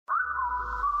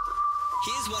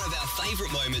Here's one of our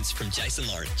favourite moments from Jason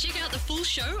Lauren. Check out the full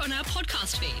show on our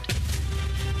podcast feed.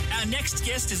 Our next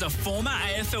guest is a former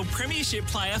AFL Premiership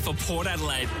player for Port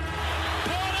Adelaide.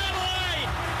 Port Adelaide!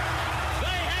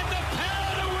 They had the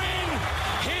power to win!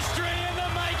 History in the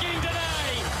making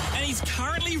today! And he's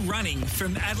currently running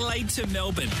from Adelaide to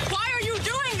Melbourne. Why are you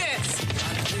doing this?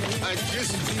 I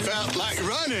just felt like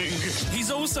running. He's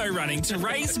also running to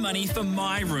raise money for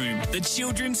My Room, the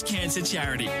children's cancer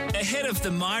charity, ahead of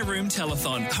the My Room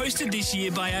telethon, hosted this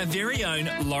year by our very own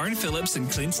Lauren Phillips and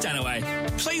Clint Stanaway.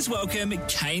 Please welcome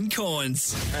Kane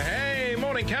Corns. Hey,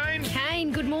 morning, Kane.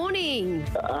 Kane, good morning.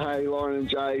 Hey, Lauren and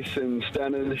Jason,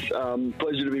 Stanners.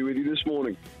 Pleasure to be with you this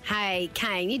morning. Hey,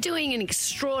 Kane, you're doing an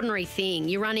extraordinary thing.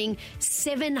 You're running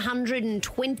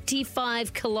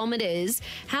 725 kilometres.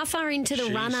 How far into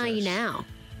the run are you now?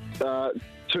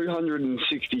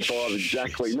 265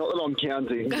 exactly. Not that I'm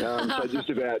counting. So just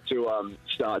about to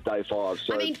start day 5.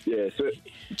 So,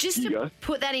 just to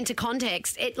put that into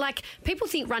context, people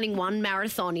think running one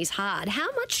marathon is hard. How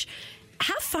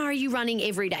far are you running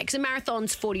every day? Because a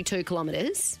marathon's 42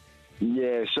 kilometres.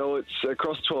 Yeah, so it's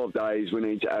across 12 days. We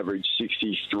need to average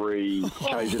 63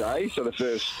 Ks a day. So the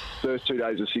first 2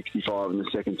 days were 65 and the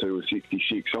second 2 were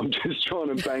 66. So I'm just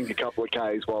trying to bank a couple of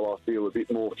Ks while I feel a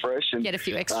bit more fresh. And get a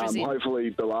few extras in. Hopefully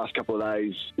the last couple of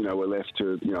days, we're left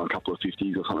to, a couple of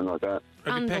 50s or something like that.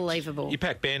 Unbelievable. You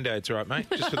pack Band-Aids, right, mate?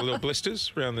 Just for the little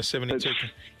blisters around the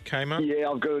 72K mark? Yeah,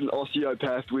 I've got an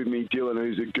osteopath with me, Dylan,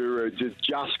 who's a guru.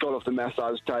 Just got off the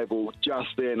massage table just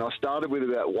then. I started with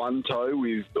about one toe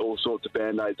with all sorts of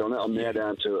Band-Aids on it. I'm now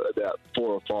down to about 4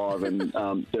 or 5, and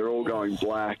they're all going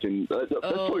black. And that's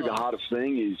probably the hardest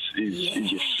thing is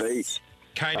your feet.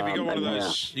 Kane, have you got one of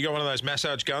those? You got one of those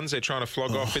massage guns they're trying to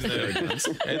flog off in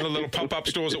the little pop-up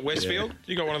stores at Westfield?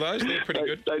 You got one of those? They're pretty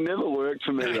good. They never worked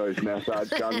for me, those massage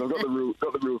guns. I've got the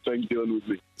real thing dealing with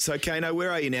me. So, Kano,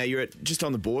 where are you now? You're just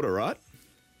on the border, right?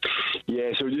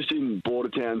 Yeah, so we're just in border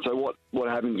town. So what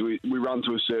happens, we run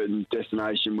to a certain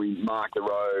destination, we mark the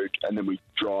road, and then we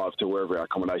drive to wherever our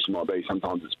accommodation might be.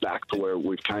 Sometimes it's back to where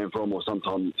we've came from, or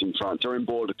sometimes it's in front. So we're in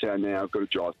border town now. I've got to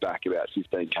drive back about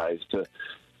 15 Ks to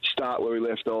start where we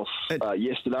left off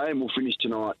yesterday, and we'll finish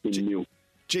tonight in Mill.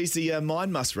 Geez, the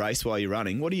mind must race while you're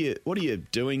running. What are you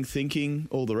doing, thinking,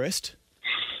 all the rest?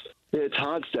 Yeah, it's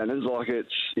hard, Stanners.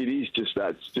 It is just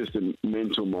that. It's just a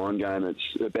mental mind game. It's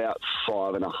about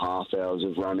 5.5 hours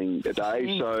of running a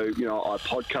day. So, I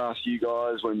podcast you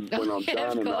guys when I'm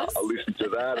done, and I listen to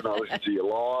that, and I listen to you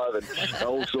live, and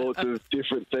all sorts of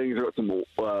different things. We've got some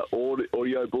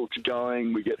audio books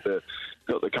going. We got the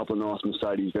couple of nice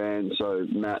Mercedes vans. So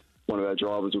Matt, one of our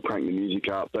drivers, will crank the music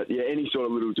up. But yeah, any sort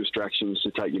of little distractions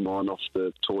to take your mind off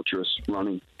the torturous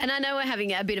running. And I know we're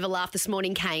having a bit of a laugh this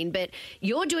morning, Kane, but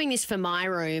you're doing this for My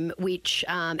Room, which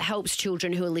helps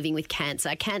children who are living with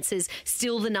cancer. Cancer's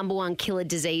still the number one killer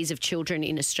disease of children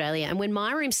in Australia. And when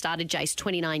My Room started, Jace,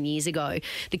 29 years ago,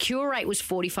 the cure rate was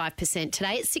 45%.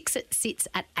 Today it sits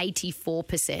at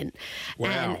 84%. Wow.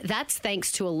 And that's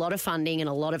thanks to a lot of funding and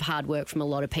a lot of hard work from a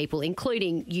lot of people,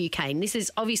 including you, Kane. This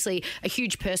is obviously a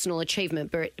huge personal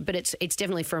achievement, but it's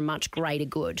definitely for a much greater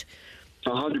good.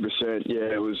 100%.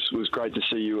 Yeah, it was great to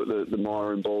see you at the My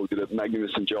Room Ball. Did a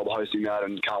magnificent job hosting that,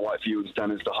 and can't wait for you and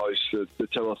Stanners to host the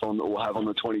telethon that we'll have on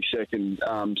the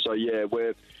 22nd. So yeah,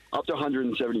 we're up to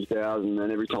 170,000,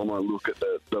 and every time I look at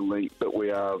the link that we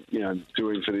are,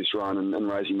 doing for this run and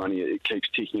raising money, it keeps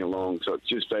ticking along. So it's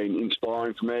just been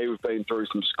inspiring for me. We've been through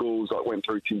some schools. I went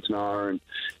through Tintinara and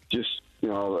just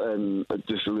and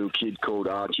just a little kid called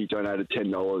Archie donated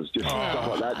 $10. Just stuff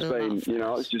like that's been,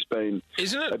 it's just been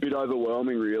a bit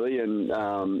overwhelming, really. And,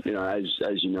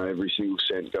 as you know, every single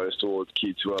cent goes towards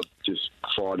kids who are just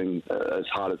fighting as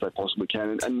hard as they possibly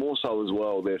can. And more so as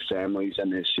well, their families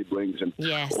and their siblings and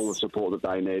all the support that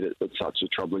they need at such a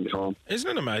troubling time. Isn't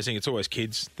it amazing? It's always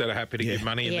kids that are happy to give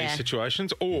money in these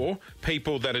situations, or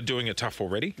people that are doing it tough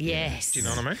already. Yes. Do you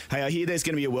know what I mean? Hey, I hear there's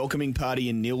going to be a welcoming party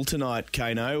in Nil tonight,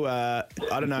 Kano. I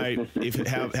don't know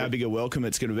how big a welcome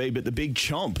it's going to be, but the big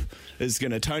chomp is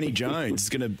going to, Tony Jones, is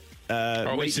going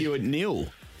to meet you at Nil.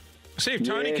 See if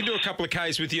Tony can do a couple of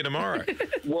Ks with you tomorrow.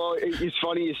 Well, it's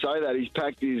funny you say that. He's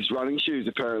packed his running shoes,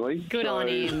 apparently. Good on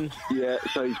him. Yeah,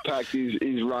 so he's packed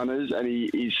his runners, and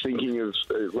he's thinking of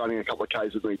running a couple of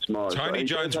Ks with me tomorrow. Tony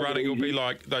Jones running will be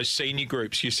like those senior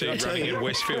groups you see running in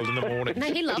Westfield in the morning.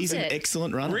 No, he loves He's an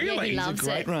excellent runner. Really? Yeah, he loves He's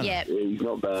a great runner. Yeah, he's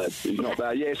not bad.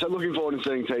 Yeah, so looking forward to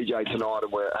seeing TJ tonight,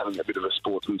 and we're having a bit of a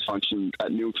sportsman's function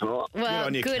at Nil tonight. Well,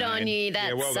 good on you.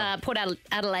 That's well done. Port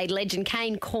Adelaide legend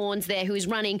Kane Corns there, who is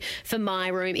running for My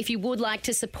Room. If you would like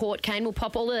to support Kane, we'll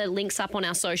pop all the links up on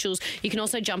our socials. You can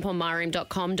also jump on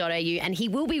myroom.com.au, and he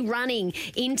will be running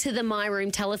into the My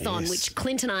Room telethon, which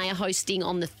Clint and I are hosting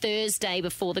on the Thursday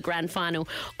before the grand final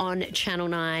on Channel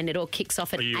 9. It all kicks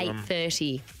off at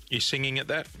 8:30. You singing at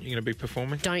that? You're going to be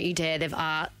performing? Don't you dare.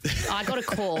 I got a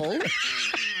call.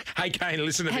 Hey, Kane,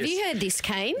 listen to this. Have you heard this,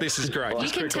 Kane? This is great. You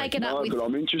can take it up with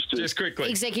I'm interested. Just quickly.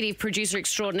 executive producer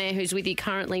extraordinaire who's with you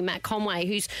currently, Matt Conway,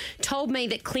 who's told me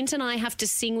that Clint and I have to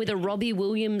sing with a Robbie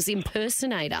Williams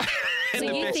impersonator. So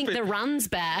you think the run's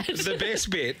bad? The best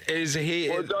bit is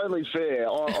here. Well, it's only fair.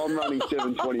 I'm running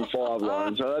 7:25,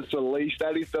 Lauren, so that's the least.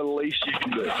 That is the least you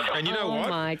can do. And you know what?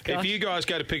 My gosh. If you guys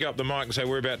go to pick up the mic and say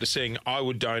we're about to sing, I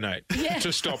would donate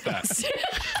to stop that.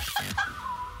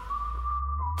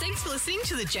 Thanks for listening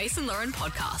to the Jason Lauren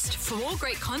podcast. For more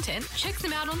great content, check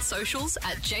them out on socials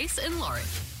at Jason Lauren.